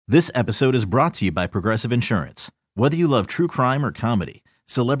This episode is brought to you by Progressive Insurance. Whether you love true crime or comedy,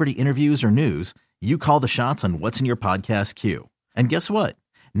 celebrity interviews or news, you call the shots on what's in your podcast queue. And guess what?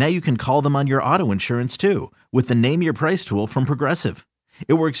 Now you can call them on your auto insurance too with the Name Your Price tool from Progressive.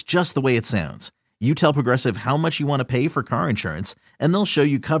 It works just the way it sounds. You tell Progressive how much you want to pay for car insurance, and they'll show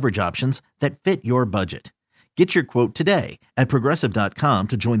you coverage options that fit your budget. Get your quote today at Progressive.com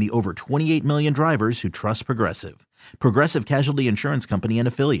to join the over 28 million drivers who trust Progressive. Progressive Casualty Insurance Company and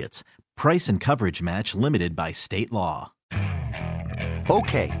Affiliates. Price and coverage match limited by state law.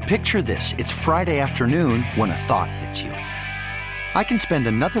 Okay, picture this. It's Friday afternoon when a thought hits you. I can spend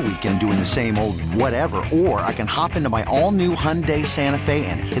another weekend doing the same old whatever, or I can hop into my all-new Hyundai Santa Fe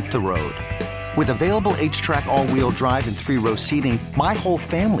and hit the road. With available H-Track all-wheel drive and 3-row seating, my whole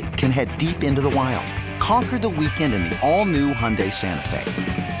family can head deep into the wild. Conquer the weekend in the all-new Hyundai Santa Fe.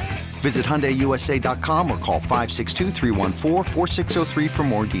 Visit HyundaiUSA.com or call 562-314-4603 for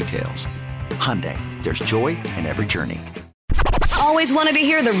more details. Hyundai, there's joy in every journey. Always wanted to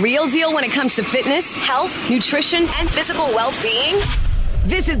hear the real deal when it comes to fitness, health, nutrition, and physical well-being?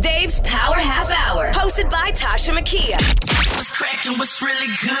 This is Dave's Power Half Hour, hosted by Tasha Makia. What's cracking? What's really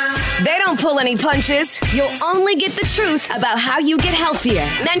good? They don't pull any punches. You'll only get the truth about how you get healthier,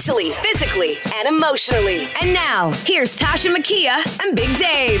 mentally, physically, and emotionally. And now, here's Tasha Makia and Big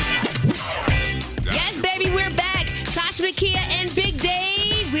Dave. Yes, baby, we're back. Tasha Makia and Big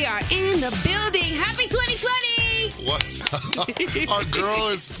Dave. We are in the building. Happy 2020. What's up? Our girl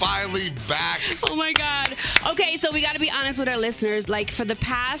is finally back. Oh, my God. Okay, so we got to be honest with our listeners. Like, for the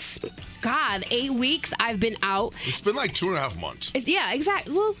past, 8 weeks, I've been out. It's been like 2.5 months. Yeah,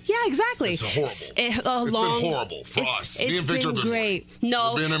 exactly. Well, yeah, exactly. It's horrible. It's been horrible for us. Me and Victor have been great.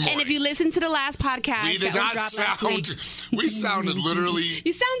 No, and if you listen to the last podcast, we did not sound. We sounded literally.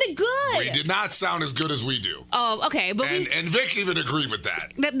 You sounded good. We did not sound as good as we do. Oh, okay. But and Vic even agreed with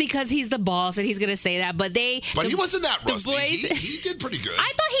that. Because he's the boss and he's going to say that. But he wasn't that rusty. He did pretty good.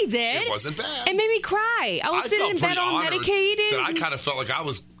 I thought he did. It wasn't bad. It made me cry. I was sitting in bed all medicated. That I kind of felt like I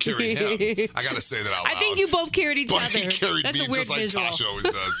was carrying him. I got to say that out loud. I think you both carried each other. But he carried me just like Tasha always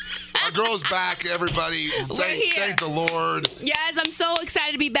does. Our girl's back, everybody. Thank the Lord. Yes, I'm so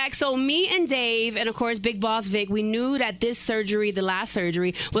excited to be back. So me and Dave, and of course Big Boss Vic, we knew that this surgery, the last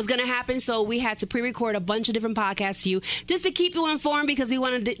surgery, was going to happen. So we had to pre-record a bunch of different podcasts to you just to keep you informed because we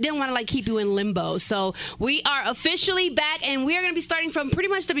didn't want to like keep you in limbo. So we are officially back, and we are going to be starting from pretty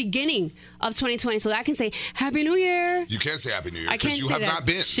much the beginning of 2020. So I can say Happy New Year. You can't say Happy New Year because you have not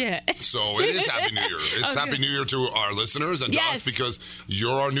been. Shit. So it is Happy New Year. It's okay. Happy New Year to our listeners and to us because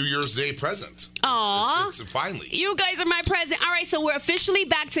you're our New Year's Day present. Aww. It's finally. You guys are my present. All right, so we're officially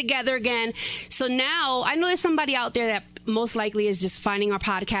back together again. So now, I know there's somebody out there that most likely is just finding our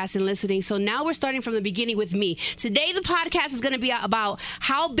podcast and listening. So now we're starting from the beginning with me. Today, the podcast is going to be about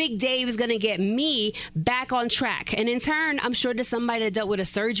how Big Dave is going to get me back on track. And in turn, I'm sure there's somebody that dealt with a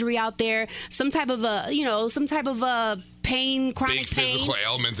surgery out there, some type of a pain, chronic big physical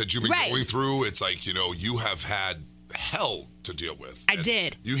ailment that you've been going through. It's like, you have had hell to deal with. I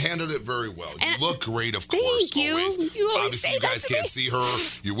did. You handled it very well. You look great, of course. Thank you. Always. Obviously, you guys can't me. see her.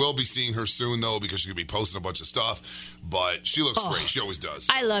 You will be seeing her soon, though, because she's going to be posting a bunch of stuff. But she looks great. She always does.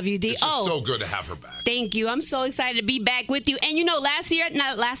 I love you, D. It's just so good to have her back. Thank you. I'm so excited to be back with you. And last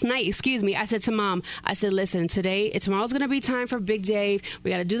night, I said to Mom, listen, tomorrow's going to be time for Big Dave.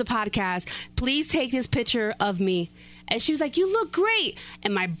 We got to do the podcast. Please take this picture of me. And she was like, you look great.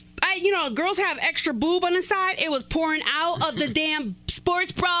 And girls have extra boob on the side. It was pouring out of the damn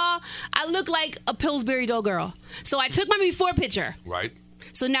sports bra. I look like a Pillsbury Dough girl. So I took my before picture. Right.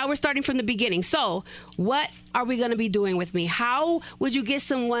 So now we're starting from the beginning. So what are we going to be doing with me? How would you get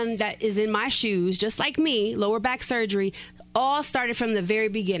someone that is in my shoes, just like me, lower back surgery, all started from the very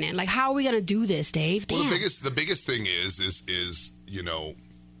beginning? Like, how are we going to do this, Dave? Damn. Well, the biggest thing is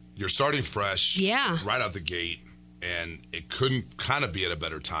you're starting fresh. Yeah. Right out the gate. And it couldn't kind of be at a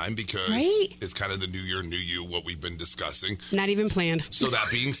better time because it's kind of the new year, new you, what we've been discussing. Not even planned. So that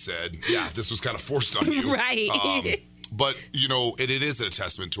being said, this was kind of forced on you. Right. But, it is a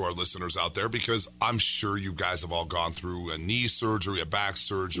testament to our listeners out there because I'm sure you guys have all gone through a knee surgery, a back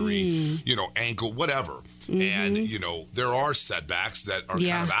surgery, ankle, whatever. Mm-hmm. And, there are setbacks that are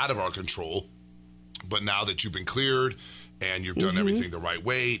kind of out of our control. But now that you've been cleared and you've done everything the right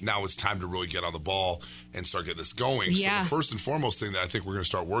way. Now it's time to really get on the ball and start getting this going. So the first and foremost thing that I think we're going to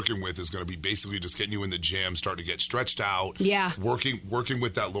start working with is going to be basically just getting you in the gym, starting to get stretched out, working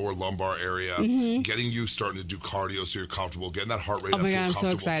with that lower lumbar area, getting you starting to do cardio so you're comfortable, getting that heart rate up to a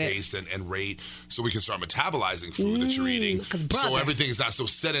comfortable pace and rate so we can start metabolizing food that you're eating. So everything is not so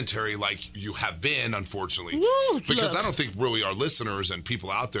sedentary like you have been, unfortunately. Because I don't think really our listeners and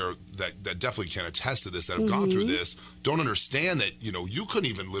people out there that definitely can attest to this, that have gone through this, don't understand that, you couldn't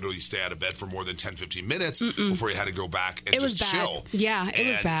even literally stay out of bed for more than 10, 15 minutes before you had to go back and just chill. Yeah, it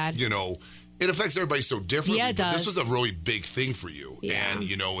was bad. It affects everybody so differently, yeah, it but does. This was a really big thing for you. Yeah. And,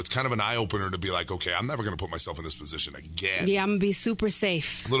 it's kind of an eye-opener to be like, okay, I'm never going to put myself in this position again. Yeah, I'm going to be super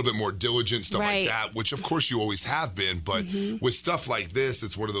safe. A little bit more diligent, stuff like that, which, of course, you always have been. But with stuff like this,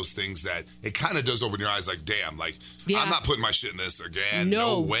 it's one of those things that it kind of does open your eyes like, damn, I'm not putting my shit in this again.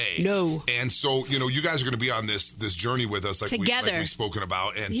 No way. No. And so, you guys are going to be on this journey with us together. We've spoken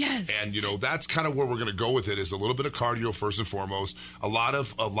about. And, and that's kind of where we're going to go with it, is a little bit of cardio first and foremost, a lot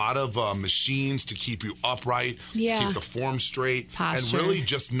of machines to keep you upright, keep the form straight, posture, and really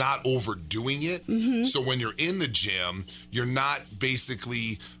just not overdoing it. So when you're in the gym, you're not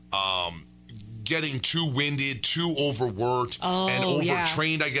basically getting too winded, too overworked, and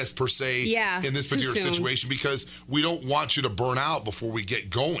overtrained, I guess, per se, in this particular situation, because we don't want you to burn out before we get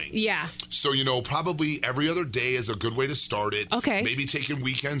going. Yeah. So, probably every other day is a good way to start it. Okay. Maybe taking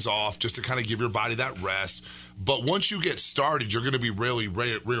weekends off just to kind of give your body that rest. But once you get started, you're going to be really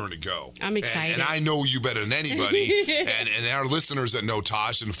rearing to go. I'm excited. And I know you better than anybody. and our listeners that know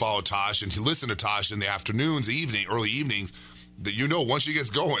Tosh and follow Tosh and listen to Tosh in the afternoons, early evenings, that once she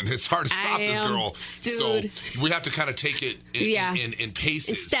gets going, it's hard to stop this girl. Dude. So we have to kind of take it in paces.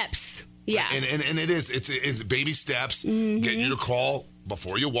 In steps. Yeah. And it's baby steps. Get you to crawl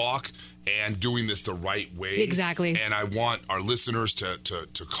before you walk, and doing this the right way. Exactly. And I want our listeners to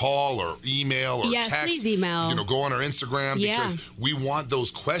call or email or text. Please email. Go on our Instagram, because we want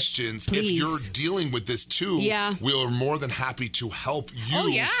those questions. Please. If you're dealing with this too, we are more than happy to help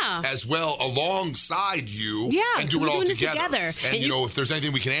you as well, alongside you, and do it all together. And if there's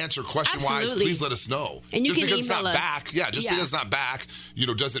anything we can answer question-wise, please let us know. And you just can because email it's not us. back, just because it's not back,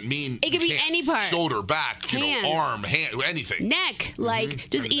 doesn't mean it could be any part. Shoulder, back, hands, arm, hand, anything. Neck,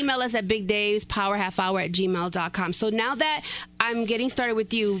 just email us at bigdavespowerhalfhour@gmail.com. So now that I'm getting started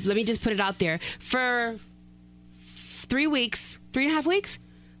with you, let me just put it out there. For 3.5 weeks,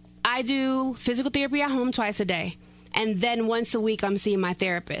 I do physical therapy at home twice a day. And then once a week, I'm seeing my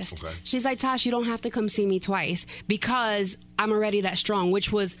therapist. Okay. She's like, Tosh, you don't have to come see me twice, because I'm already that strong,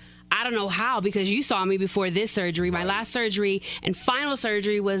 which was, I don't know how, because you saw me before this surgery. My last surgery and final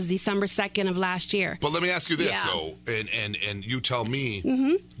surgery was December 2nd of last year. But let me ask you this, though, and you tell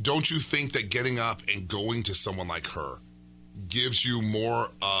me, don't you think that getting up and going to someone like her gives you more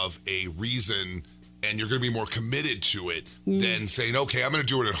of a reason, and you're going to be more committed to it than saying, okay, I'm going to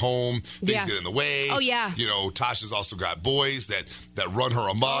do it at home. Things get in the way. Oh, yeah. Tasha's also got boys that run her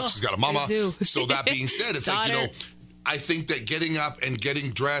amok. She's got a mama. So that being said, it's like, I think that getting up and getting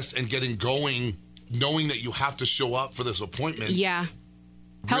dressed and getting going, knowing that you have to show up for this appointment,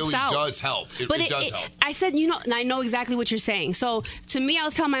 helps really out. Does help. It does help. I said, and I know exactly what you're saying. So to me, I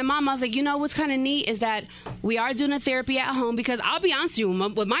was telling my mom, I was like, what's kind of neat is that we are doing a therapy at home, because I'll be honest with you,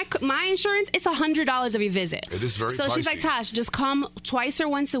 with my insurance, it's $100 every visit. It is very So pricey. she's like, Tosh, just come twice or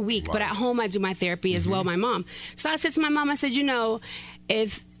once a week. Right. But at home, I do my therapy as well, my mom. So I said to my mom, I said,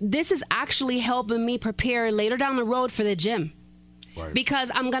 if this is actually helping me prepare later down the road for the gym. Right.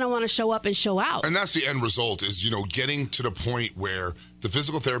 Because I'm going to want to show up and show out. And that's the end result is, getting to the point where the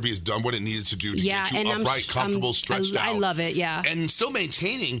physical therapy has done what it needed to do to get you upright, comfortable, stretched out. I love it, And still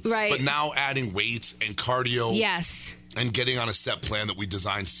maintaining, but now adding weights and cardio. Yes. And getting on a set plan that we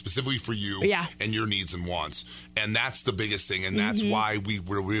designed specifically for you and your needs and wants. And that's the biggest thing. And that's why we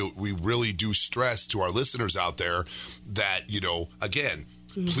really do stress to our listeners out there that, again,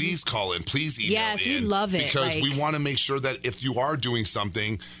 please call in, please email in. Yes, we love it. Because we want to make sure that if you are doing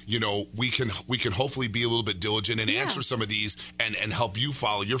something, we can hopefully be a little bit diligent and answer some of these and help you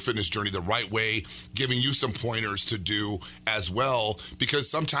follow your fitness journey the right way, giving you some pointers to do as well. Because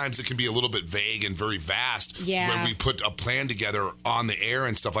sometimes it can be a little bit vague and very vast when we put a plan together on the air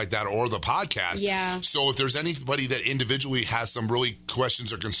and stuff like that, or the podcast. Yeah. So if there's anybody that individually has some really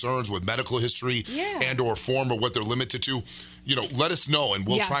questions or concerns with medical history and or form or what they're limited to, let us know, and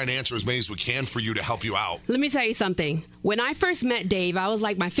we'll try and answer as many as we can for you to help you out. Let me tell you something. When I first met Dave, I was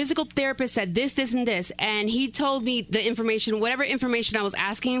like, my physical therapist said this, this, and this. And he told me the information, whatever information I was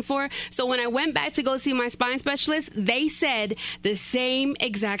asking for. So when I went back to go see my spine specialist, they said the same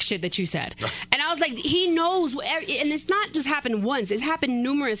exact shit that you said. And I was like, he knows, and it's not just happened once. It's happened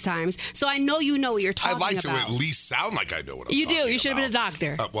numerous times. So I know you know what you're talking about. I'd like to at least sound like I know what I'm talking about. You do. You should have been a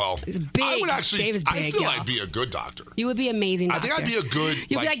doctor. Well, it's big. I would actually, Dave is big, I feel I'd be a good doctor. You would be amazing doctor. I think I'd be a good...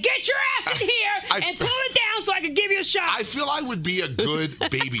 You'd be like, get your ass in here and pull it down so I can give you a shot. I feel I would be a good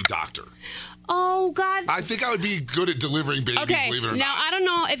baby doctor. Oh, God. I think I would be good at delivering babies, believe it or not. Now, I don't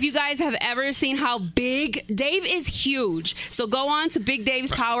know if you guys have ever seen how big... Dave is huge. So go on to Big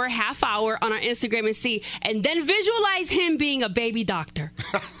Dave's Power Half Hour on our Instagram and see. And then visualize him being a baby doctor.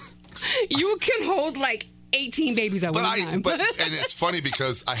 You can hold like 18 babies at one time. And it's funny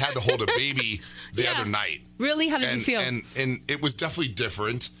because I had to hold a baby the other night. Really? How did you feel? And it was definitely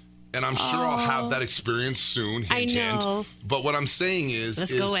different. And I'm sure I'll have that experience soon. Hint, I know. Hint. But what I'm saying is...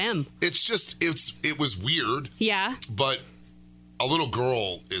 Let's go, M. It's just... It was weird. Yeah. But a little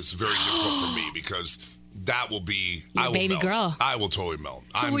girl is very difficult for me because... That will be... Your I will baby melt. girl. I will totally melt.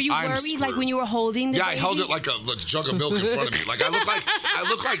 So were you worried, like when you were holding the baby? I held it like a jug of milk in front of me. Like I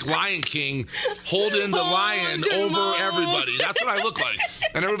look like Lion King holding the lion over everybody. That's what I look like.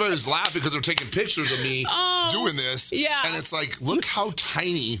 And everybody's laughing because they're taking pictures of me doing this. Yeah. And it's like, look how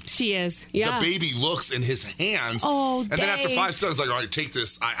tiny she is. Yeah. The baby looks in his hands. Oh, and then after 5 seconds, like, all right, take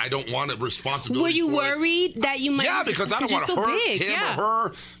this. I don't want a responsibility. Were you worried that you might? Yeah, because I don't want to hurt him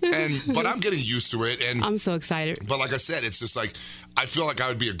or her. But I'm getting used to it. And I'm so excited. But like I said, it's just like, I feel like I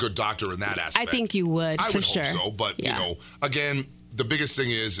would be a good doctor in that aspect. I think you would, I for would sure. hope so. But, you know, again, the biggest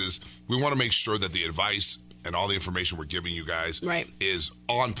thing is we want to make sure that the advice and all the information we're giving you guys is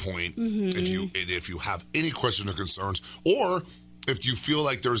on point. Mm-hmm. If you have any questions or concerns, or if you feel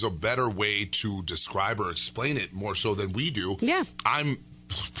like there's a better way to describe or explain it more so than we do,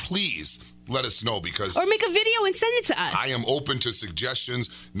 please let us know, because... Or make a video and send it to us. I am open to suggestions.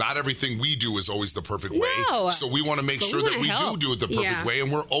 Not everything we do is always the perfect way. No. So we want to make sure that we do it the perfect way,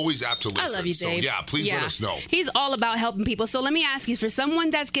 and we're always apt to listen. I love you, Dave. So, please let us know. He's all about helping people. So let me ask you, for someone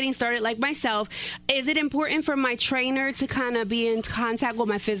that's getting started like myself, is it important for my trainer to kind of be in contact with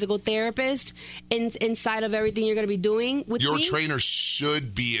my physical therapist inside of everything you're going to be doing with Your me? trainer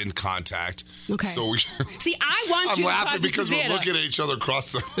should be in contact. Okay. So see, I want you to I'm laughing because Susanna. we're looking at each other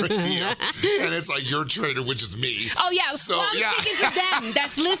across the radio. And it's like your trainer, which is me. Oh, yeah. So, I'm speaking to them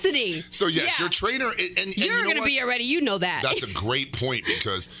that's listening. So, yes, your trainer... And you're going to be already. You know that. That's a great point,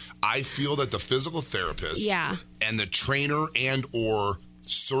 because I feel that the physical therapist and the trainer and or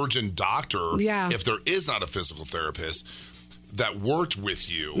surgeon doctor, if there is not a physical therapist that worked with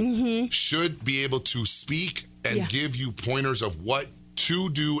you, should be able to speak and give you pointers of what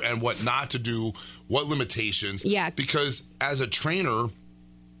to do and what not to do, what limitations. Yeah. Because as a trainer...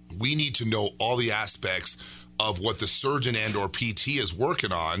 we need to know all the aspects of what the surgeon and or PT is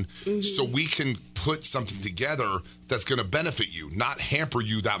working on, so we can put something together that's going to benefit you, not hamper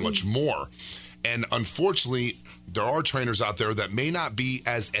you that much more. And unfortunately, there are trainers out there that may not be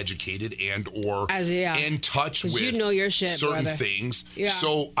as educated and or in touch with your shit, certain brother. things. Yeah.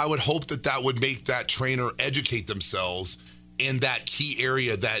 So I would hope that would make that trainer educate themselves in that key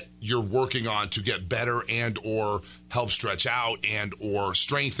area that you're working on to get better and or help stretch out and or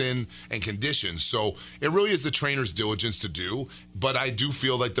strengthen and condition. So it really is the trainer's diligence to do, but I do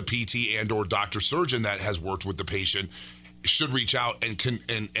feel like the PT and or doctor surgeon that has worked with the patient should reach out and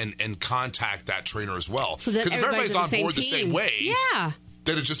contact that trainer as well. Because if everybody's on board the same way,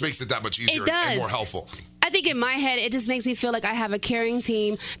 then it just makes it that much easier and more helpful. I think in my head, it just makes me feel like I have a caring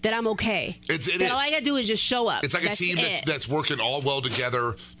team, that I'm okay. It is. All I got to do is just show up. It's like a team that's working all well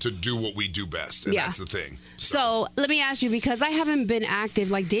together to do what we do best. And that's the thing. So let me ask you, because I haven't been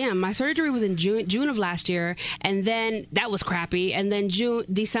active, like, damn, my surgery was in June of last year, and then that was crappy, and then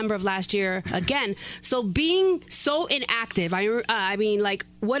December of last year again. So being so inactive, I mean, like,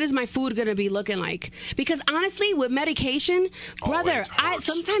 what is my food going to be looking like? Because honestly, with medication, brother,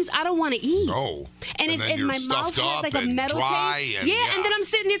 sometimes I don't want to eat. No. And my mouth has like a metal taste. And then I'm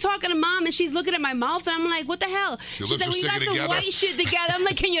sitting there talking to mom, and she's looking at my mouth, and I'm like, what the hell? She's like, we got some white shit together. I'm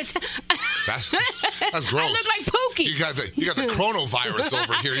like, can you That's gross. I look like Pookie. You got the coronavirus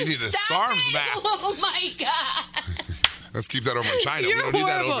over here. You need a SARS mask. Oh my God. Let's keep that over in China. We don't need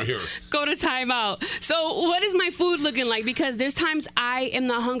that over here. Go to timeout. So what is my food looking like? Because there's times I am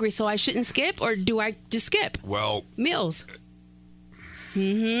not hungry, so I shouldn't skip, or do I just skip? Well, meals.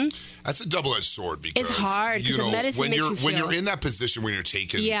 That's a double-edged sword, because it's hard. The medicine when you're in that position, when you're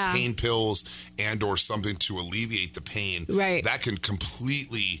taking pain pills and or something to alleviate the pain, that can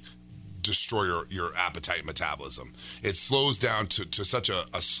completely destroy your appetite and metabolism. It slows down to such a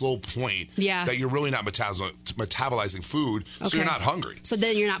slow point that you're really not metabolizing food, so you're not hungry. So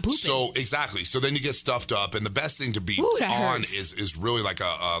then you're not pooping. So exactly. So then you get stuffed up, and the best thing to be on is really like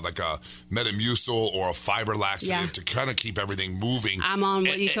a Metamucil or a fiber laxative to kind of keep everything moving. I'm on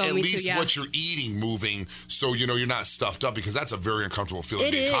what you told me to. At least what you're eating moving, so you're not stuffed up, because that's a very uncomfortable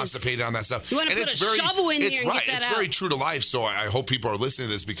feeling. Being constipated on that stuff. You want to put a shovel in there and get that It's out. very true to life. So I hope people are listening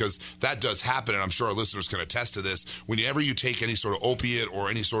to this, because that does happen, and I'm sure our listeners can attest to this. Whenever you take any sort of opiate or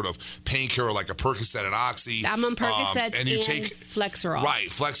any sort of painkiller like a Percocet and Oxy, I'm on Percocets and you take Flexerol. Right,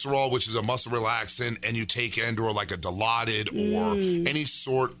 Flexerol, which is a muscle relaxant, and you take or like a Dilaudid or any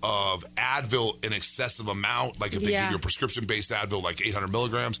sort of Advil in excessive amount, like if they give you a prescription-based Advil like 800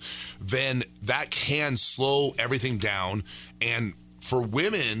 milligrams, then that can slow everything down. And for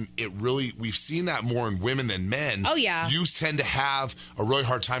women, we've seen that more in women than men. Oh, yeah. You tend to have a really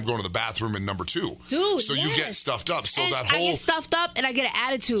hard time going to the bathroom in number 2. Dude, so you get stuffed up. So and I get stuffed up and I get an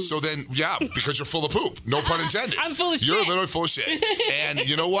attitude. So then, because you're full of poop. No pun intended. I'm full of shit. You're literally full of shit. And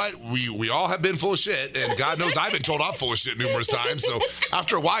you know what? We all have been full of shit. And God knows I've been told I'm full of shit numerous times. So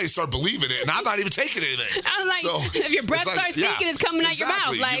after a while, you start believing it. And I'm not even taking anything. I'm like, if your breath starts stinking, it's coming out your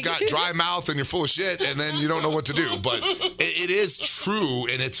mouth. Like, you got dry mouth and you're full of shit. And then you don't know what to do. But it is true,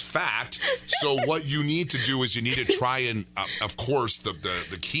 and it's fact. So what you need to do is you need to try and, of course,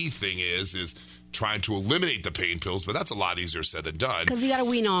 the key thing is trying to eliminate the pain pills, but that's a lot easier said than done. Because you got to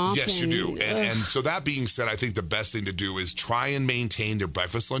wean off. Yes, you do. And so that being said, I think the best thing to do is try and maintain your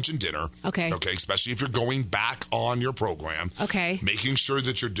breakfast, lunch, and dinner. Okay. Okay, especially if you're going back on your program. Okay. Making sure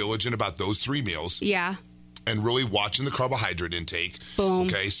that you're diligent about those 3 meals. Yeah. And really watching the carbohydrate intake. Boom.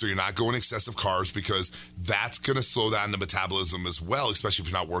 Okay, so you're not going excessive carbs, because that's going to slow down the metabolism as well, especially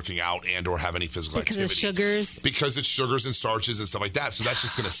if you're not working out and or have any physical activity. Because it's sugars. Because it's sugars and starches and stuff like that. So that's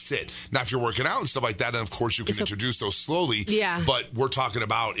just going to sit. Now, if you're working out and stuff like that, then of course you can introduce those slowly. Yeah. But we're talking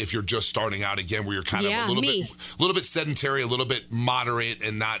about if you're just starting out again, where you're kind of a little bit sedentary, a little bit moderate,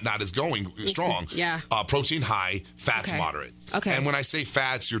 and not as going strong. Yeah. Protein high, fats moderate. Okay. And when I say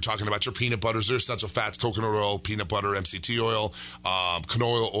fats, you're talking about your peanut butters. There's essential fats: coconut oil, peanut butter, MCT oil,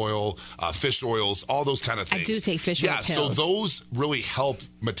 canola oil, fish oils, all those kind of things. I do take fish oil pills. So those really help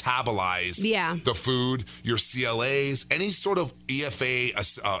metabolize the food, your CLAs, any sort of EFA,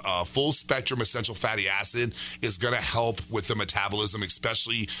 a full spectrum essential fatty acid is going to help with the metabolism,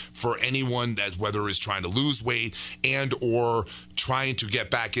 especially for anyone that whether is trying to lose weight and or trying to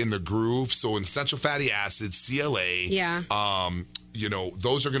get back in the groove. So essential fatty acids, CLA,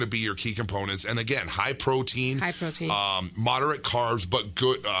 those are going to be your key components. And again, high protein, moderate carbs, but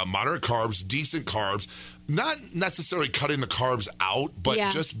good, moderate carbs, decent carbs. Not necessarily cutting the carbs out, but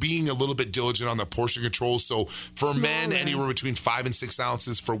just being a little bit diligent on the portion control. So for men, anywhere between 5 and 6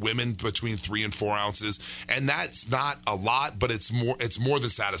 ounces. For women, between 3 and 4 ounces. And that's not a lot, but it's more than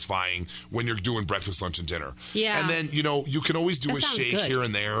satisfying when you're doing breakfast, lunch, and dinner. Yeah. And then, you can always do a shake here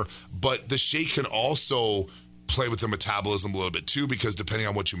and there, but the shake can also play with the metabolism a little bit too, because depending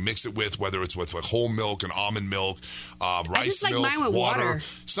on what you mix it with, whether it's with whole milk and almond milk, rice milk, mine with water.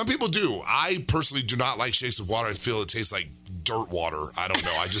 Some people do. I personally do not like shakes with water. I feel it tastes like dirt water. I don't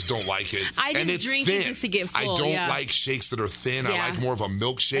know. I just don't like it. I just and it's drink thin. it just to get full. I don't like shakes that are thin. I like more of a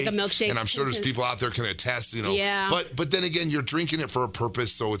milkshake. Like a milkshake. And I'm sure there's people out there can attest, Yeah. But then again, you're drinking it for a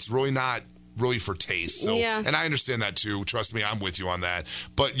purpose, so it's really not really for taste. So, and I understand that too. Trust me, I'm with you on that.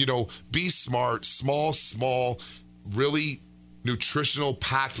 But, be smart, small, really nutritional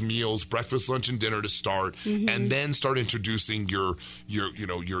packed meals, breakfast, lunch, and dinner to start, and then start introducing your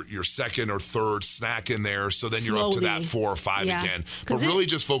second or third snack in there. So then you're up to that 4 or 5 again. But really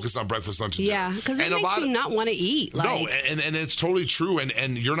just focus on breakfast, lunch, and dinner. Yeah, because it makes you not want to eat. No, and it's totally true.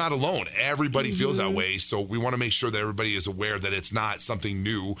 And you're not alone. Everybody feels that way. So we want to make sure that everybody is aware that it's not something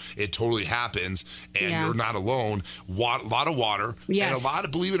new. It totally happens, and you're not alone. A lot of water,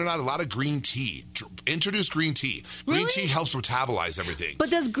 and believe it or not, a lot of green tea. Introduce green tea. Green tea helps metabolize everything. But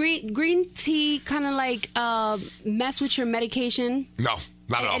does green tea kind of like mess with your medication? No,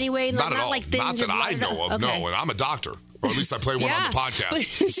 not at all. Anyway, not at all. Like not that I know of. Okay. No, and I'm a doctor. Or at least I play one on the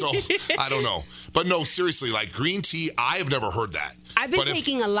podcast. So I don't know. But no, seriously, like green tea, I have never heard that. I've been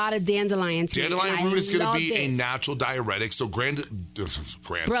taking a lot of dandelion tea. Dandelion root is going to be a natural diuretic. So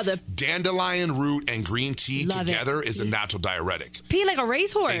dandelion root and green tea together is a natural diuretic. Pee like a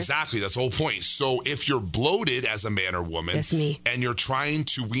racehorse. Exactly. That's the whole point. So if you're bloated as a man or woman, that's me, and you're trying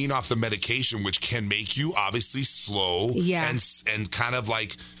to wean off the medication, which can make you obviously slow and kind of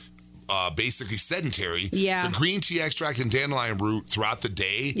like basically sedentary, the green tea extract and dandelion root throughout the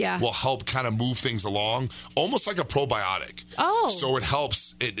day will help kind of move things along, almost like a probiotic. Oh. So it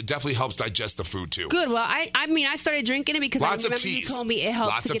helps. It definitely helps digest the food, too. Good. Well, I mean, I started drinking it because I remember you told me it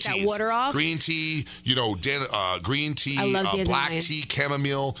helps to get that water off. Green tea, green tea, black tea,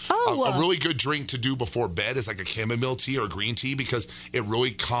 chamomile. A really good drink to do before bed is like a chamomile tea or green tea because it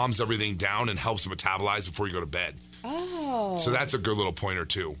really calms everything down and helps metabolize before you go to bed. Oh. So that's a good little pointer,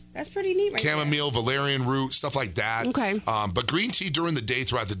 too. That's pretty neat, right? Chamomile, valerian root, stuff like that. Okay. But green tea during the day,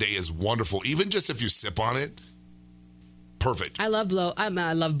 throughout the day, is wonderful. Even just if you sip on it, perfect. I love bloat. I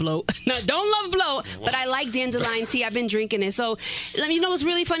love bloat. No, don't love bloat, but I like dandelion tea. I've been drinking it. So, you know what's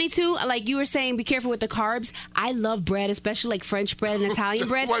really funny, too? Like you were saying, be careful with the carbs. I love bread, especially like French bread and Italian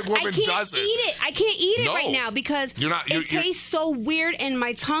bread. What woman I can't doesn't? eat it. I can't eat it right now because it tastes so weird and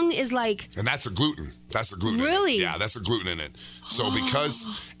my tongue is like... And that's the gluten. That's the gluten. Really? In it. Yeah, that's the gluten in it. So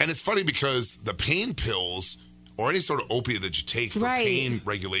and it's funny because the pain pills or any sort of opiate that you take for pain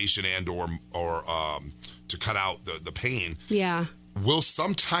regulation and or to cut out the pain will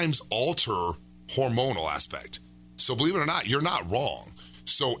sometimes alter hormonal aspect. So believe it or not, you're not wrong.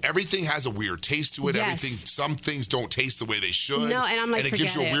 So everything has a weird taste to it. Yes. Some things don't taste the way they should. No, and I'm like, and it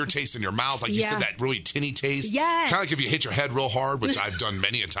gives you a weird taste in your mouth. Like you said, that really tinny taste. Yes. Kind of like if you hit your head real hard, which I've done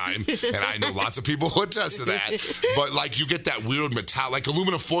many a time, and I know lots of people who attest to that. But like you get that weird metallic, like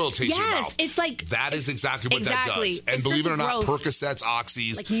aluminum foil taste in your mouth. It's like that is exactly what that does. And it's believe it or not, Percocets,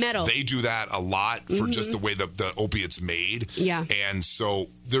 Oxys, like metal. They do that a lot for just the way the opiate's made. Yeah. And so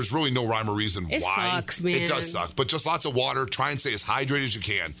there's really no rhyme or reason why. It sucks, man. It does suck. But just lots of water. Try and stay as hydrated as you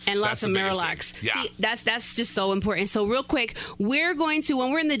can. And lots of Miralax. Yeah. See, that's just so important. So real quick, we're going to,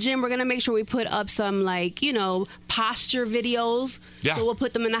 when we're in the gym, we're going to make sure we put up some posture videos. Yeah. So we'll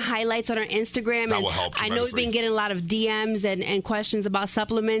put them in the highlights on our Instagram. That will help tremendously. I know we've been getting a lot of DMs and questions about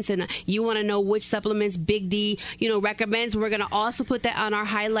supplements, and you want to know which supplements Big D, recommends. We're going to also put that on our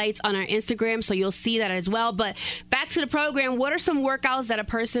highlights on our Instagram, so you'll see that as well. But back to the program, what are some workouts that a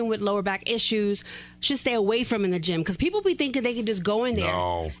person with lower back issues should stay away from in the gym? Because people be thinking they can just go in there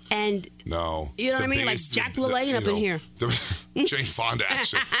and you know what I mean, like Jack LaLanne up in here. Jane Fonda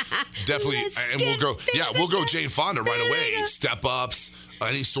action, definitely, and we'll go Jane Fonda right away. Step ups,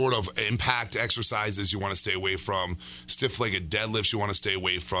 any sort of impact exercises you want to stay away from, stiff-legged deadlifts you want to stay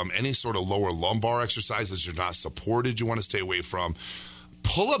away from, any sort of lower lumbar exercises you're not supported you want to stay away from.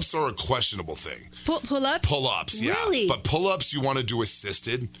 Pull-ups are a questionable thing. Pull-ups? Pull-ups, yeah. Really? But pull-ups you want to do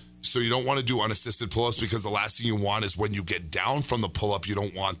assisted. So you don't want to do unassisted pull-ups because the last thing you want is when you get down from the pull-up, you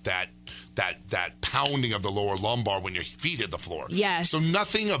don't want that pounding of the lower lumbar when your feet hit the floor. Yes. So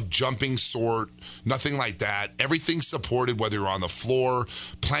nothing of jumping sort, nothing like that. Everything's supported whether you're on the floor.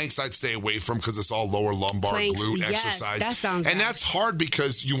 Planks I'd stay away from because it's all lower lumbar glute exercise. That sounds bad. That's hard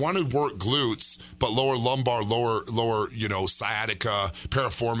because you want to work glutes, but lower lumbar, lower sciatica,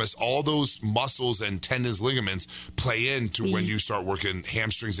 piriformis, all those muscles and tendons, ligaments play into when you start working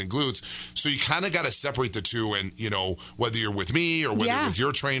hamstrings and glutes. So you kind of got to separate the two. And, whether you're with me or whether you're with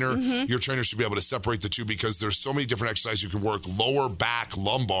your trainer, your trainer should be able to separate the two because there's so many different exercises you can work lower back,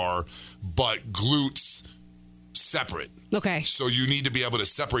 lumbar, but glutes separate. Okay. So you need to be able to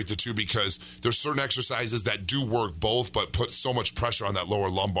separate the two because there's certain exercises that do work both, but put so much pressure on that lower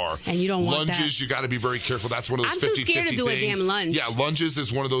lumbar. And you don't want lunges, you got to be very careful. That's one of those 50-50 things. I'm too scared to do a damn lunge. Yeah, lunges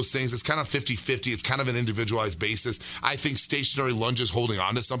is one of those things. It's kind of 50-50. It's kind of an individualized basis. I think stationary lunges holding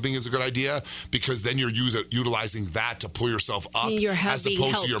on to something is a good idea because then you're utilizing that to pull yourself up as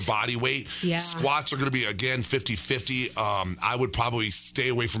opposed to your body weight. Yeah. Squats are going to be, again, 50-50. I would probably stay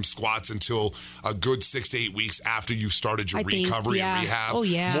away from squats until a good 6 to 8 weeks after you've started your recovery and rehab. Oh,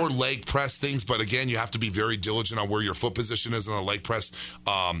 yeah. More leg press things, but again, you have to be very diligent on where your foot position is on a leg press.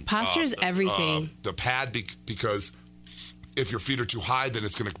 Posture is everything. The pad, because if your feet are too high, then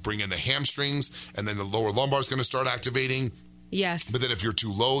it's going to bring in the hamstrings, and then the lower lumbar is going to start activating. Yes. But then if you're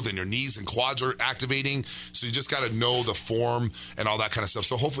too low, then your knees and quads are activating. So you just got to know the form and all that kind of stuff.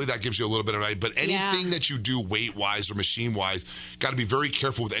 So hopefully that gives you a little bit of an idea. But anything that you do weight-wise or machine-wise, got to be very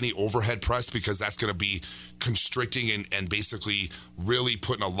careful with any overhead press because that's going to be constricting and basically really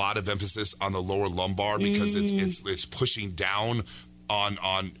putting a lot of emphasis on the lower lumbar because it's pushing down on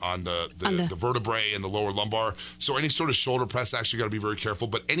the vertebrae and the lower lumbar. So any sort of shoulder press, actually got to be very careful.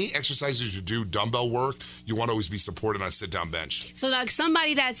 But any exercises you do, dumbbell work, you want to always be supported on a sit-down bench. So like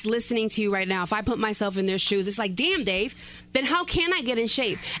somebody that's listening to you right now, if I put myself in their shoes, it's like, damn, Dave, then how can I get in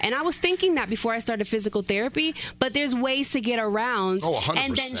shape? And I was thinking that before I started physical therapy, but there's ways to get around 100%.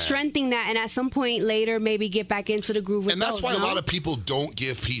 And then strengthen that, and at some point later maybe get back into the groove with And that's those, why a lot of people don't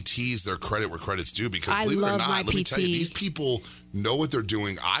give PTs their credit where credit's due, because I believe it or love not, my let me PT. tell you, these people know what they're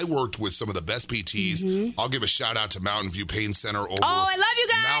doing. I worked with some of the best PTs. I'll give a shout out to Mountain View Pain Center over. Oh, I love you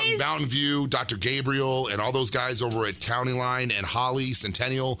guys. Mountain View, Dr. Gabriel, and all those guys over at County Line and Holly,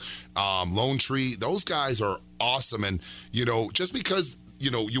 Centennial, Lone Tree. Those guys are awesome. And, you know, just because,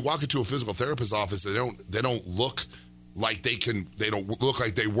 you know, you walk into a physical therapist's office, they don't look like they don't look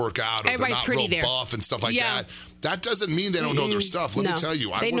like they work out, or Everybody's they're not real there. buff and stuff like that. That doesn't mean they don't know their stuff. Let me tell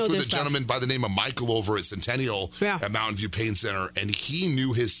you, I worked with a gentleman by the name of Michael over at Centennial at Mountain View Pain Center, and he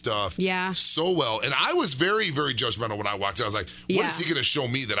knew his stuff so well. And I was very, very judgmental when I walked in. I was like, what is he going to show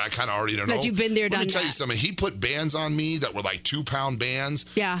me that I kind of already don't know? That you've been there, done that. Let me tell you something. He put bands on me that were like 2-pound bands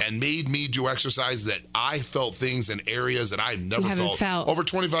and made me do exercise that I felt things in areas that I never felt. Over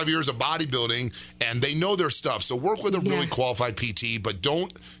 25 years of bodybuilding, and they know their stuff. So work with a really qualified PT, but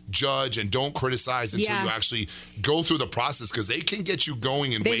don't judge and don't criticize until you actually go through the process, because they can get you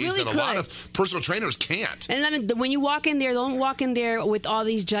going in ways that a lot of personal trainers can't. And when you walk in there, don't walk in there with all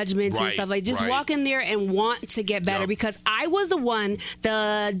these judgments and stuff. Like, just walk in there and want to get better, because I was the one,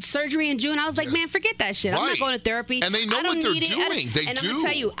 the surgery in June, I was like, man, forget that shit. I'm not going to therapy. And they know what they're doing. They do. I'm going to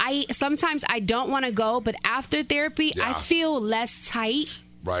tell you, sometimes I don't want to go, but after therapy, I feel less tight.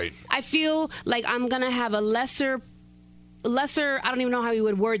 Right. I feel like I'm going to have a lesser, I don't even know how you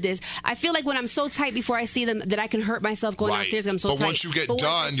would word this. I feel like when I'm so tight before I see them that I can hurt myself going downstairs because I'm so tight. But once you get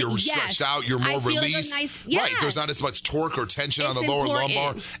done, you're stretched out, you're more released. Right, there's not as much torque or tension on the lower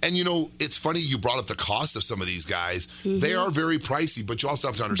lumbar. And, you know, it's funny you brought up the cost of some of these guys. They are very pricey, but you also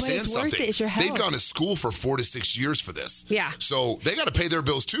have to understand something. It's your health. They've gone to school for 4 to 6 years for this. Yeah. So they got to pay their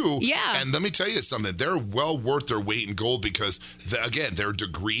bills too. Yeah. And let me tell you something. They're well worth their weight in gold, because, again, they're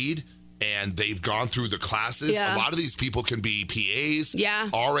degreed and they've gone through the classes. A lot of these people can be PAs,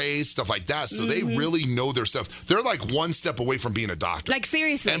 RAs, stuff like that. So they really know their stuff. They're like one step away from being a doctor. Like,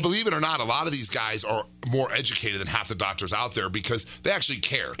 seriously. And believe it or not, a lot of these guys are more educated than half the doctors out there, because they actually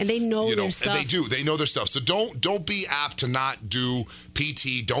care. And they know their stuff. And they do. They know their stuff. So don't be apt to not do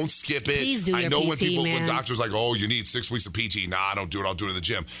PT. Don't skip it. Please do I know your PT, when doctors are like, oh, you need 6 weeks of PT. Nah, I don't do it. I'll do it in the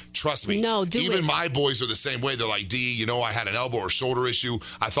gym. Trust me. No, do it. Even my boys are the same way. They're like, D, you know, I had an elbow or shoulder issue.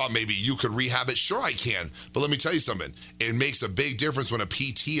 I thought maybe you could rehab it. Sure, I can. But let me tell you something. It makes a big difference when a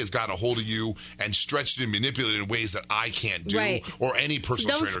PT has got a hold of you and stretched and manipulated in ways that I can't do, or any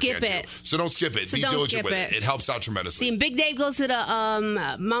personal trainer can't do. So don't skip it. Be diligent with it. It helps out tremendously. See, and Big Dave goes to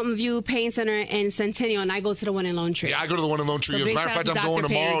the Mountain View Pain Center in Centennial, and I go to the one in Lone Tree. Yeah, I go to the one in Lone Tree. So As a matter of fact, I'm going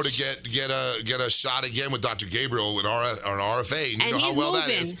tomorrow Page. to get a shot again with Dr. Gabriel with an RFA. And you know how well that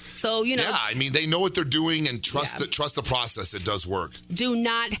is. So, you know. Yeah, I mean, they know what they're doing, and trust the process. It does work. Do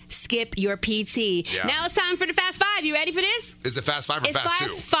not skip your PT. Yeah. Now it's time for the Fast Five. You ready for this? Is it Fast 5 or Fast 2?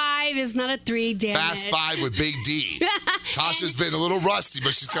 Fast 5 is not a 3, damn Fast 5 with Big D. Tasha's been a little rusty,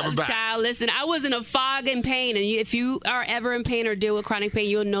 but she's coming back. Child, listen, I was in a fog and pain, and if you are ever in pain or deal with chronic pain,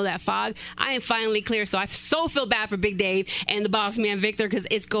 you'll know that fog. I am finally clear, so I so feel bad for Big Dave and the boss man Victor, because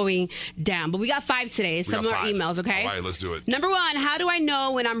it's going down. But we got 5 today. Some more emails, okay? All right, let's do it. Number 1, how do I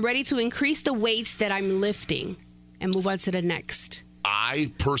know when I'm ready to increase the weights that I'm lifting? And move on to the next.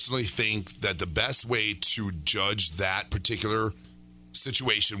 I personally think that the best way to judge that particular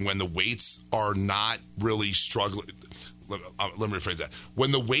situation, when the weights are not really struggling, let me rephrase that.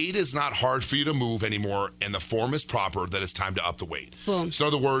 When the weight is not hard for you to move anymore and the form is proper, then it's time to up the weight. Boom. So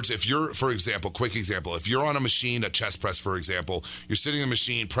in other words, if you're, for example, quick example, if you're on a machine, a chest press, for example, you're sitting in the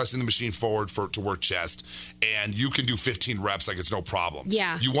machine, pressing the machine forward to work chest, and you can do 15 reps like it's no problem.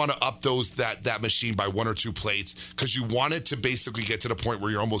 Yeah. You want to up that machine by 1 or 2 plates, because you want it to basically get to the point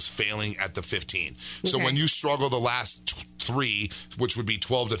where you're almost failing at the 15. So when you struggle the last 3, which would be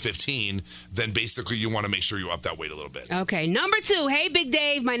 12 to 15, then basically you want to make sure you up that weight a little bit. Okay, number 2. Hey, Big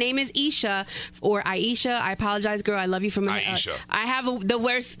Dave. My name is Isha, or Aisha. I apologize, girl. I love you from Aisha. I have the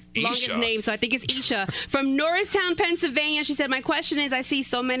longest name, so I think it's Isha. From Norristown, Pennsylvania. She said, my question is, I see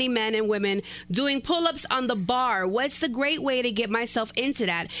so many men and women doing pull-ups on the bar. What's the great way to get myself into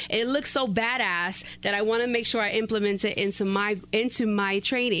that? It looks so badass that I want to make sure I implement it into my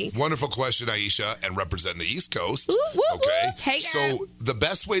training. Wonderful question, Aisha, and representing the East Coast. Ooh, woo, okay. Woo. Hey, so the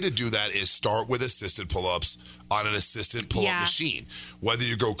best way to do that is start with assisted pull-ups. on an assistant pull-up machine. Whether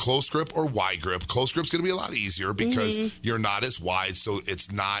you go close grip or wide grip, close grip's going to be a lot easier because you're not as wide, so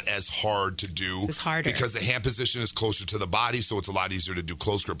it's not as hard to do. It's harder. Because the hand position is closer to the body, so it's a lot easier to do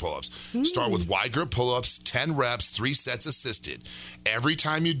close grip pull-ups. Start with wide grip pull-ups, 10 reps, 3 sets assisted. Every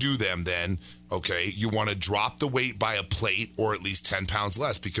time you do them then, okay, you want to drop the weight by a plate or at least 10 pounds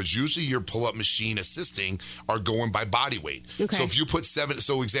less because usually your pull-up machine assisting are going by body weight. Okay. So if you put 7,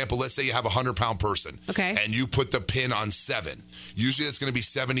 so example, let's say you have a 100-pound person and you put the pin on 7. Usually that's going to be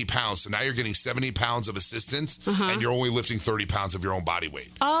 70 pounds. So now you're getting 70 pounds of assistance and you're only lifting 30 pounds of your own body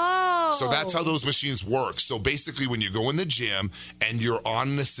weight. Oh. So that's how those machines work. So basically when you go in the gym and you're on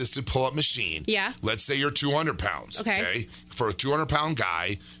an assisted pull-up machine, let's say you're 200 pounds, okay? For a 200-pound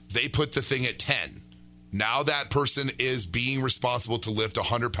guy, they put the thing at 10. Now that person is being responsible to lift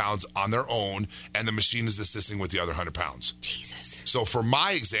 100 pounds on their own, and the machine is assisting with the other 100 pounds. Jesus. So for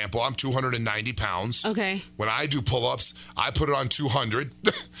my example, I'm 290 pounds. Okay. When I do pull-ups, I put it on 200.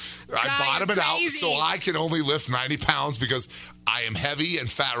 I bottom it out so I can only lift 90 pounds because I am heavy and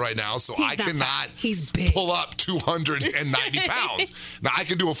fat right now, so I cannot pull up 290 pounds. Now, I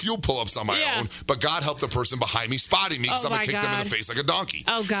can do a few pull-ups on my own, but God help the person behind me spotting me because I'm going to kick them in the face like a donkey.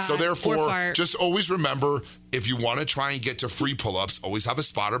 Oh, God. So therefore, just always remember, if you want to try and get to free pull-ups, always have a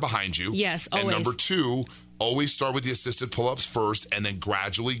spotter behind you. Yes, always. And number 2, always start with the assisted pull-ups first and then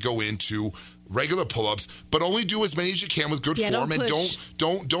gradually go into regular pull-ups, but only do as many as you can with good form, and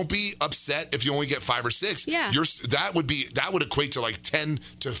don't be upset if you only get 5 or 6. That would equate to like 10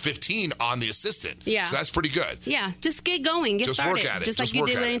 to 15 on the assistant. So that's pretty good. Just get going, get started. Work at it. Just like you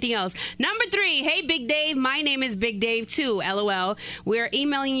did with anything else. Number 3, hey Big Dave, my name is Big Dave too, LOL. We're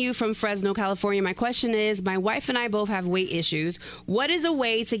emailing you from Fresno, California. My question is, my wife and I both have weight issues. What is a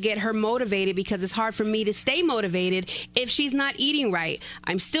way to get her motivated, because it's hard for me to stay motivated if she's not eating right?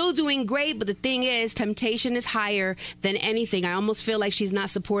 I'm still doing great, but the thing is, temptation is higher than anything. I almost feel like she's not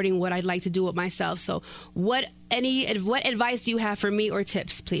supporting what I'd like to do with myself. So what advice do you have for me, or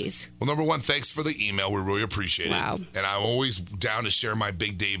tips, please? Well, number 1, thanks for the email. We really appreciate it. And I'm always down to share my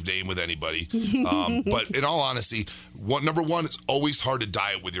Big Dave name with anybody. But in all honesty, number 1, it's always hard to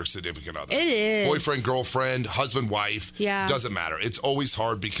diet with your significant other. It is. Boyfriend, girlfriend, husband, wife. Doesn't matter. It's always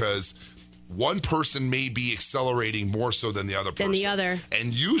hard because one person may be accelerating more so than the other person.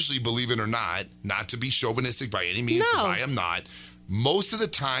 And usually, believe it or not to be chauvinistic by any means, because I am not, most of the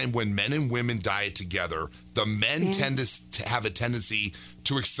time when men and women diet together, the men tend to have a tendency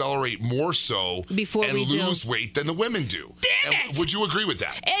to accelerate more so and lose weight than the women do. Damn it! Would you agree with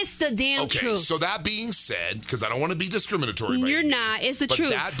that? It's the damn truth. So that being said, because I don't want to be discriminatory by You're not. It's the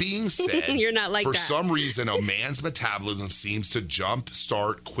truth. But that being said, you're not like for that. some reason, a man's metabolism seems to jump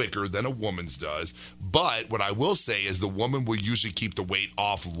start quicker than a woman's does. But what I will say is the woman will usually keep the weight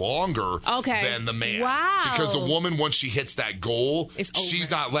off longer than the man. Wow. Because the woman, once she hits that goal,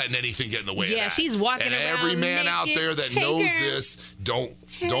 she's not letting anything get in the way of that. Yeah, she's walking around every man naked. out there that knows this, don't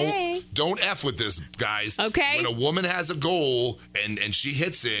F with this, guys. Okay. When a woman has a goal and she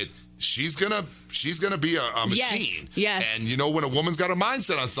hits it, she's gonna be a machine. Yes. And you know, when a woman's got a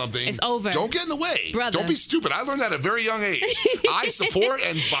mindset on something, it's over. Don't get in the way. Brother. Don't be stupid. I learned that at a very young age. I support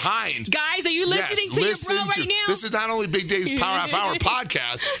and behind. Guys, are you listening to your bro right now? This is not only Big Dave's Power Half Hour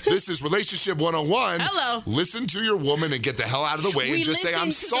podcast. This is Relationship 101. Hello. Listen to your woman and get the hell out of the way and just say,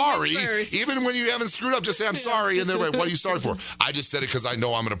 I'm sorry. Even when you haven't screwed up, just say, I'm sorry. And they're like, what are you sorry for? I just said it because I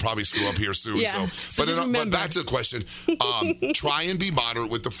know I'm going to probably screw up here soon. Yeah. But back to the question. Try and be moderate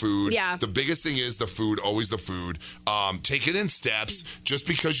with the food. Yeah. The biggest thing is the food, always the food. Take it in steps. Just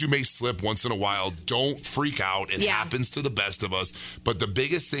because you may slip once in a while, don't freak out. It happens to the best of us. But the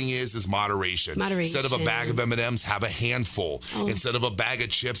biggest thing is moderation. Instead of a bag of M&Ms, have a handful. Instead of a bag of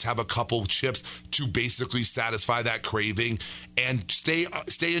chips, have a couple chips to basically satisfy that craving. And stay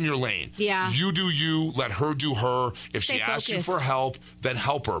in your lane. Yeah. You do you. Let her do her. If she asks you for help, then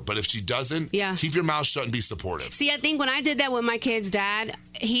help her. But if she doesn't, keep your mouth shut and be supportive. See, I think when I did that with my kid's dad,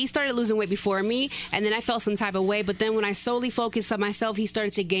 he started losing weight before me, and then I felt some type of way. But then when I solely focused on myself, he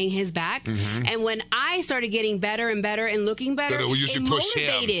started to gain his back. And when I started getting better and better and looking better, then it will usually push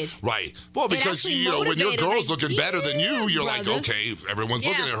him. Right. Well, because when your girl's looking better than you, you're like, okay, everyone's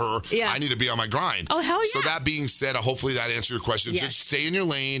looking at her. I need to be on my grind. Oh, hell yeah. So that being said, hopefully that answers your question. Just stay in your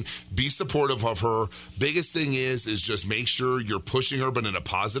lane, be supportive of her. Biggest thing is just make sure you're pushing her, but in a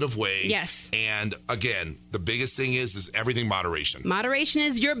positive way. Yes. And again, the biggest thing is everything moderation. Moderation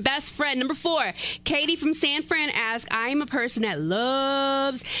is your best friend. Number 4, 4. Katie from San Fran asks, I am a person that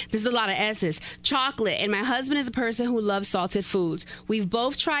loves, this is a lot of S's, chocolate, and my husband is a person who loves salted foods. We've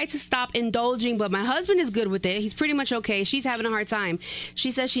both tried to stop indulging, but my husband is good with it. He's pretty much okay. She's having a hard time.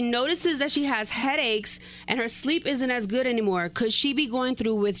 She says she notices that she has headaches and her sleep isn't as good anymore. Could she be going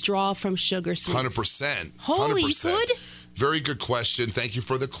through withdrawal from sugar sweets? 100%. Holy, 100%. Could? Very good question. Thank you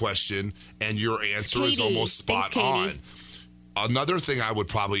for the question. And your answer is almost spot on. Another thing I would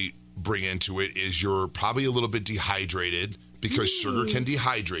probably bring into it is you're probably a little bit dehydrated because sugar can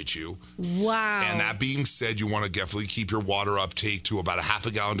dehydrate you. Wow. And that being said, you want to definitely keep your water uptake to about a half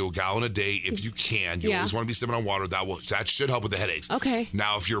a gallon to a gallon a day if you can. You always want to be sipping on water. That should help with the headaches. Okay.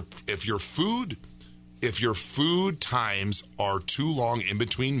 Now, if your food times are too long in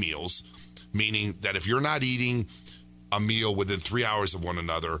between meals, meaning that if you're not eating a meal within 3 hours of one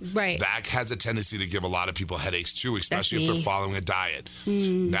another, that has a tendency to give a lot of people headaches too, especially if they're following a diet.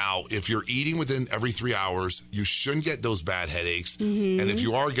 Now, if you're eating within every 3 hours, you shouldn't get those bad headaches. And if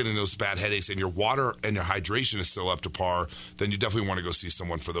you are getting those bad headaches and your water and your hydration is still up to par, then you definitely want to go see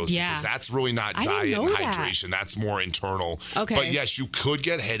someone for those because that's really not diet and hydration. That's more internal. Okay. But yes, you could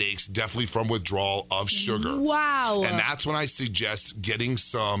get headaches definitely from withdrawal of sugar. Wow. And that's when I suggest getting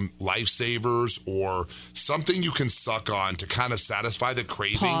some Lifesavers or something you can suck on to kind of satisfy the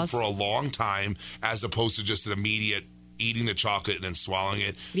craving for a long time as opposed to just an immediate eating the chocolate and then swallowing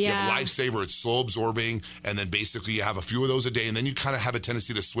it. You have a Lifesaver, it's slow absorbing, and then basically you have a few of those a day, and then you kind of have a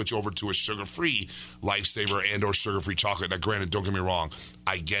tendency to switch over to a sugar-free Lifesaver and or sugar-free chocolate. Now, granted, don't get me wrong,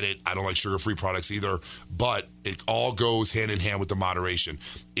 I get it. I don't like sugar-free products either, but it all goes hand in hand with the moderation.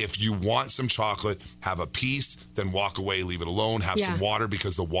 If you want some chocolate, have a piece, then walk away, leave it alone, have some water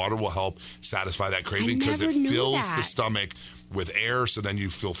because the water will help satisfy that craving because it fills the stomach with air, so then you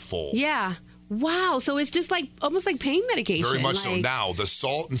feel full. Yeah. Wow, so it's just like almost like pain medication. Very much so. Now, the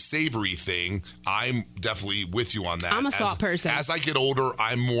salt and savory thing, I'm definitely with you on that. I'm a salt person. As I get older,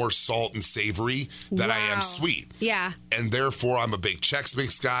 I'm more salt and savory than I am sweet. Yeah. And therefore, I'm a big Chex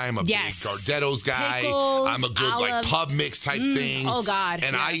Mix guy. I'm a big Gardetto's guy. Pickles, I'm a good like pub mix type thing. Oh, God.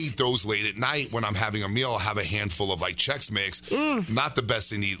 And I eat those late at night when I'm having a meal. I'll have a handful of like Chex Mix. Not the best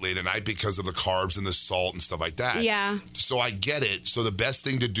thing to eat late at night because of the carbs and the salt and stuff like that. Yeah. So I get it. So the best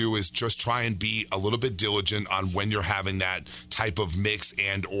thing to do is just try and be a little bit diligent on when you're having that type of mix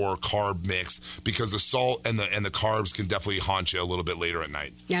and or carb mix because the salt and the carbs can definitely haunt you a little bit later at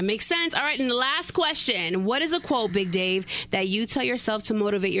night. Yeah, makes sense. All right, and the last question. What is a quote, Big Dave, that you tell yourself to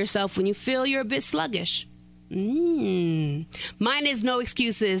motivate yourself when you feel you're a bit sluggish? Mine is no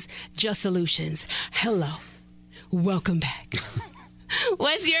excuses, just solutions. Hello. Welcome back.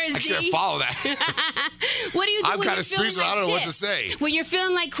 What's yours, I can't follow that. What do you do? I'm kind of speechless. I don't know what to say. When you're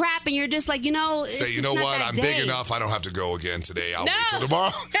feeling like crap and you're just like, say, you know what? I'm big enough. I don't have to go again today. I'll wait till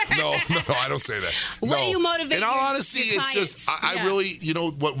tomorrow. No, I don't say that. What do you motivate? In all honesty, it's clients? just I really,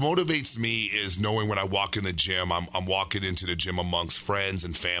 what motivates me is knowing when I walk in the gym, I'm walking into the gym amongst friends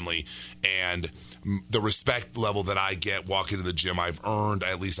and family, and the respect level that I get walking to the gym, I've earned.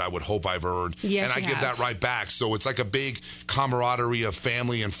 At least I would hope I've earned, and I give that right back. So it's like a big camaraderie of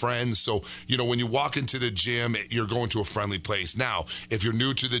family and friends. So, when you walk into the gym, you're going to a friendly place. Now, if you're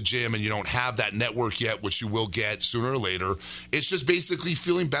new to the gym and you don't have that network yet, which you will get sooner or later, it's just basically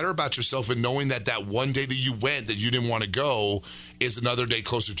feeling better about yourself and knowing that one day that you went that you didn't want to go is another day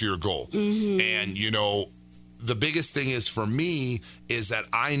closer to your goal. And, the biggest thing is for me is that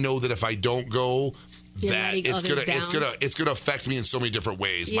I know that if I don't go, that it's gonna affect me in so many different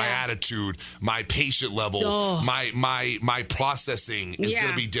ways. My attitude, my patient level, my processing is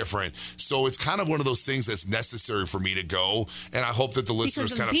gonna be different. So it's kind of one of those things that's necessary for me to go, and I hope that the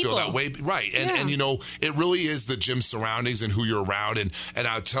listeners kind of feel that way, right? And it really is the gym surroundings and who you're around, and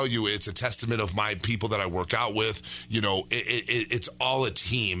I'll tell you, it's a testament of my people that I work out with. It's all a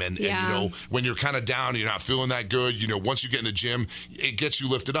team, and when you're kind of down, you're not feeling that good. Once you get in the gym, it gets you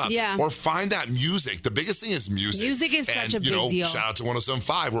lifted up. Or find that music. The biggest thing is music. Music is such a big deal. Shout out to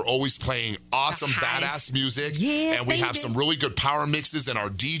 107.5. We're always playing awesome, badass music. Yeah, and we have some really good power mixes, and our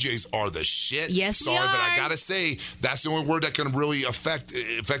DJs are the shit. Yes, Sorry, we are. but I got to say, that's the only word that can really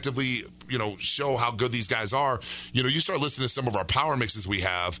effectively show how good these guys are. You start listening to some of our power mixes we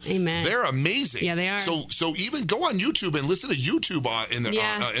have. Amen. They're amazing. Yeah, they are. So even go on YouTube and listen to YouTube in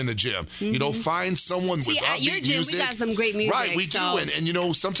the gym. Find someone with upbeat at your gym, music. We got some great music. Right, we do.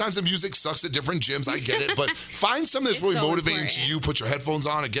 And sometimes the music sucks at different gyms. I get it. But find something that's really motivating to you. Put your headphones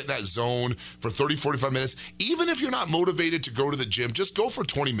on and get in that zone for 30, 45 minutes. Even if you're not motivated to go to the gym, just go for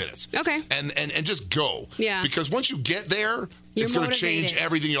 20 minutes. Okay. And just go. Yeah. Because once you get there, It's going to change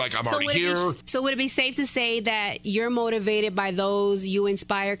everything. You're like, I'm already here. So would it be safe to say that you're motivated by those you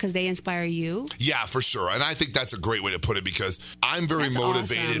inspire because they inspire you? Yeah, for sure. And I think that's a great way to put it because I'm very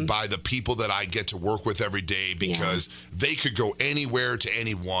motivated by the people that I get to work with every day because they could go anywhere to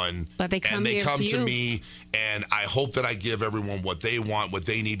anyone. But they come to me. And I hope that I give everyone what they want, what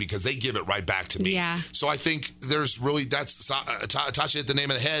they need, because they give it right back to me. Yeah. So I think there's really, that's Tasha hit the nail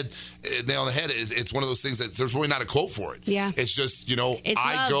on the head. It's one of those things that there's really not a quote for it. Yeah. It's just, it's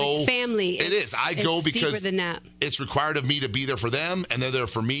family. I go because deeper than that. It's required of me to be there for them, and they're there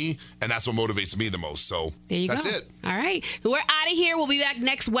for me, and that's what motivates me the most. So that's it. All right. We're out of here. We'll be back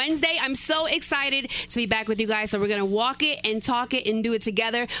next Wednesday. I'm so excited to be back with you guys. So we're going to walk it and talk it and do it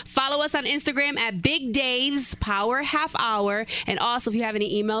together. Follow us on Instagram at Big Dave's Power Half Hour. And also, if you have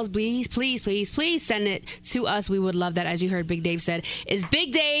any emails, please send it to us. We would love that. As you heard Big Dave said, it's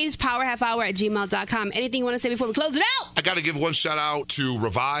Big Dave's Power Half Hour at gmail.com. Anything you want to say before we close it out? I got to give one shout out to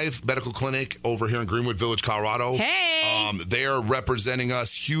Revive Medical Clinic over here in Greenwood Village, Colorado. Hey! They are representing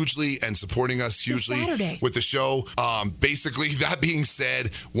us hugely and supporting us hugely with the show. Basically, that being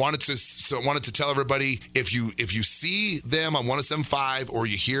said, wanted to tell everybody, if you see them on 107.5 or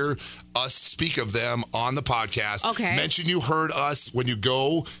you hear us speak of them on the podcast, mention you heard us when you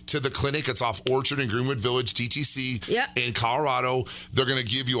go to the clinic. It's off Orchard in Greenwood Village, DTC in Colorado. They're going to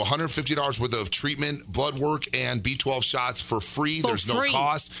give you $150 worth of treatment, blood work, and B12 shots for free. There's no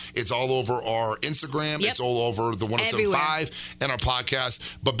cost. It's all over our Instagram. It's all over the 107.5 and our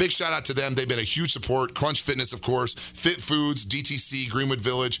podcast. But big shout out to them. They've been a huge support. Crunch Fitness, of course, Fit Foods, DTC, Greenwood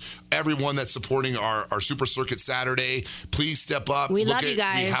Village, everyone that's supporting our Super Circuit Saturday. Please step up. We love you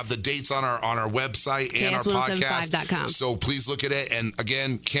guys. We have the dates on our website and our podcast. So please look at it. And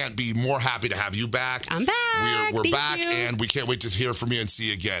again, can't be more happy to have you back. I'm back. We're back, and we can't wait to hear from you and see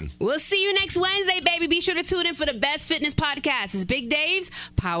you again. We'll see you next Wednesday, baby. Be sure to tune in for the best fitness podcast. It's Big Dave's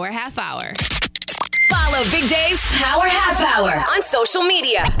Power Half Hour. Follow Big Dave's Power Half Hour on social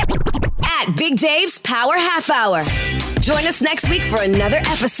media at Big Dave's Power Half Hour. Join us next week for another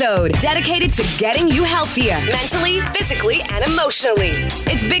episode dedicated to getting you healthier mentally, physically, and emotionally.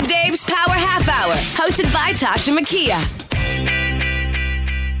 It's Big Dave's Power Half Hour, hosted by Tasha Makia.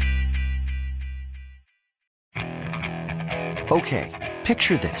 Okay,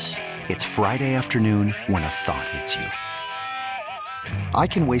 picture this. It's Friday afternoon when a thought hits you. I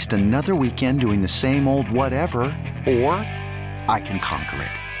can waste another weekend doing the same old whatever, or I can conquer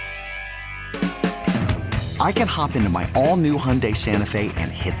it. I can hop into my all-new Hyundai Santa Fe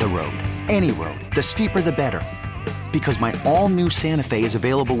and hit the road. Any road. The steeper, the better. Because my all-new Santa Fe is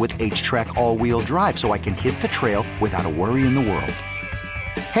available with H-Track all-wheel drive, so I can hit the trail without a worry in the world.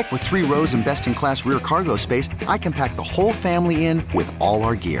 Heck, with 3 rows and best-in-class rear cargo space, I can pack the whole family in with all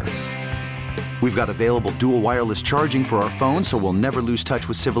our gear. We've got available dual wireless charging for our phones, so we'll never lose touch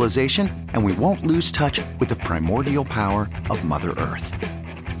with civilization, and we won't lose touch with the primordial power of Mother Earth.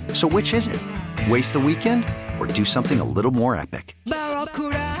 So which is it? Waste the weekend or do something a little more epic?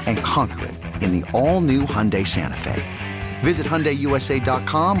 And conquer it in the all-new Hyundai Santa Fe. Visit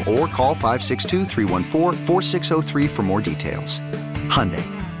HyundaiUSA.com or call 562-314-4603 for more details. Hyundai,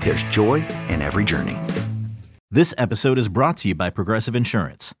 there's joy in every journey. This episode is brought to you by Progressive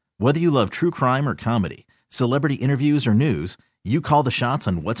Insurance. Whether you love true crime or comedy, celebrity interviews or news, you call the shots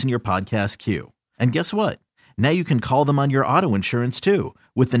on what's in your podcast queue. And guess what? Now you can call them on your auto insurance too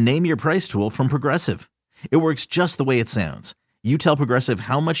with the Name Your Price tool from Progressive. It works just the way it sounds. You tell Progressive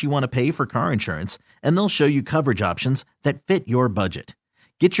how much you want to pay for car insurance, and they'll show you coverage options that fit your budget.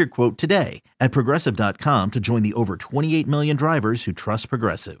 Get your quote today at Progressive.com to join the over 28 million drivers who trust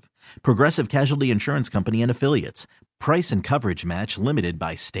Progressive. Progressive Casualty Insurance Company and Affiliates. Price and coverage match limited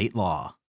by state law.